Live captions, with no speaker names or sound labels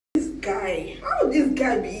guy? How would this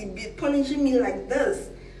guy be punishing me like this?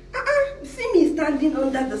 See me standing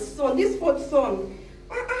under the sun, this hot sun.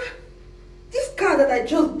 This car that I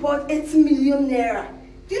just bought, 8 million naira.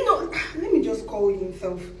 Do you know? Let me just call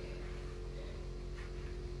himself.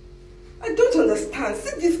 I don't understand.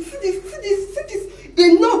 See this.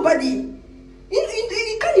 There's nobody.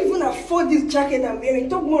 You can't even afford this jacket I'm wearing.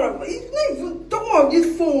 Talk more of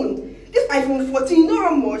this phone. This iPhone 14, you know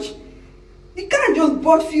how much? The car I just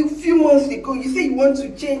bought few months ago. You say you want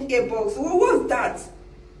to change airbox. What's that?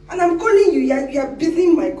 And I'm calling you. You are busy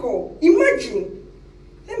in my call. Imagine.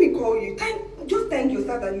 Let me call you. Just thank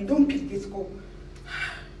yourself that you don't pick this call.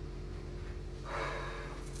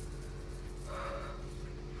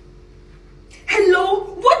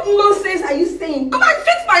 Hello? What nonsense are you saying? Come and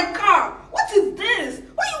fix my car. What is this?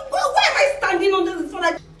 Why am I standing under the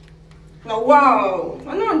sun? Now, wow.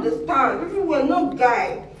 I don't understand. Everywhere, no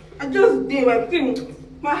guy. I just did my thing.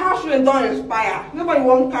 My house rent don't expire. Nobody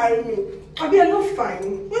won't carry me. I be not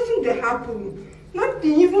fine. What did they happen?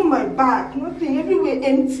 Nothing, even my bag, nothing. Everywhere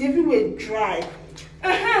empty, everywhere dry.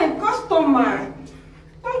 Customer,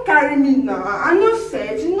 don't carry me now. I'm not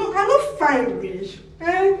said, I'm not fine, rich.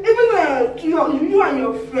 Even you and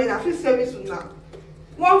your friend, I feel service now.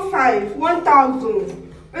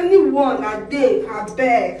 1,000. Anyone a day, I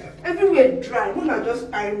beg. Everywhere dry. When I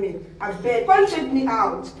just carry me, I beg. Can't check me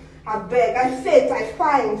out. I beg. I said I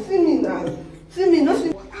fine. See me now. See me, no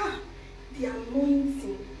see. The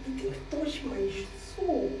anointing. Touch my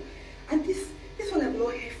soul. And this one I've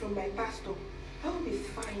not heard from my pastor. I will be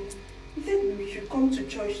fine. He said we should come to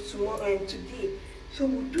church tomorrow and today. So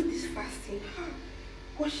we'll do this fasting.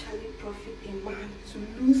 What shall it profit a man to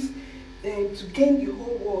lose, to gain the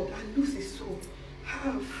whole world and lose his soul?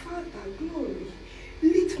 Father, glory,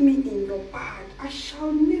 lead me in your path. I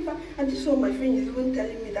shall never. And this one, my friend is even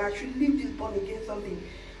telling me that I should leave this born again something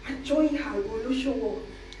and join her Olosho world.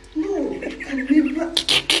 No, I can never.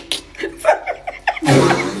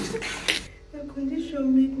 The condition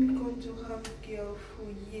made me come to have girl for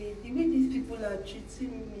years. The way these people are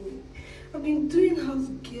treating me. I've been doing house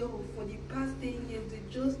girl for the past 10 years. They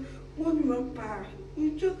just one rapper.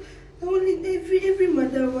 You just only every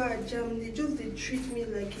mother where I jam, they treat me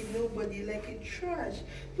like a nobody, like a trash.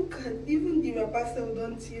 Look at even the rapper self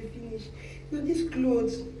don't see finish. You know these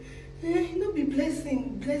clothes. No be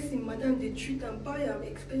blessing, madam, they treat and buy them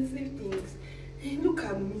expensive things. Look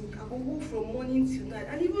at me, I will work from morning till night,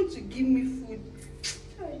 and even to give me food.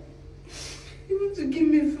 Even to give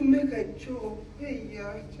me food, make a job. Hey,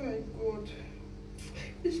 yeah, try God.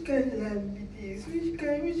 Which kind of life be this? Which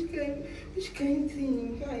kind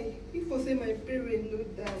thing? If I say my parents no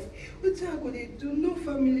die, what I go they do? No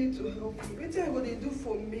family to help me. What I go they do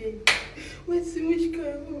for me? Which kind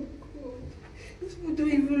of God? These people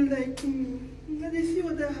don't even like me. Now they see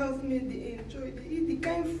other housemates, they enjoy, they eat the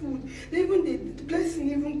kind food. They even the blessing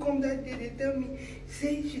even come that day, they tell me,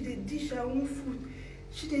 say she did dish her own food.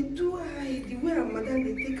 She did do the way her mother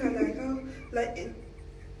they take her like how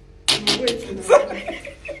wait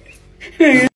now.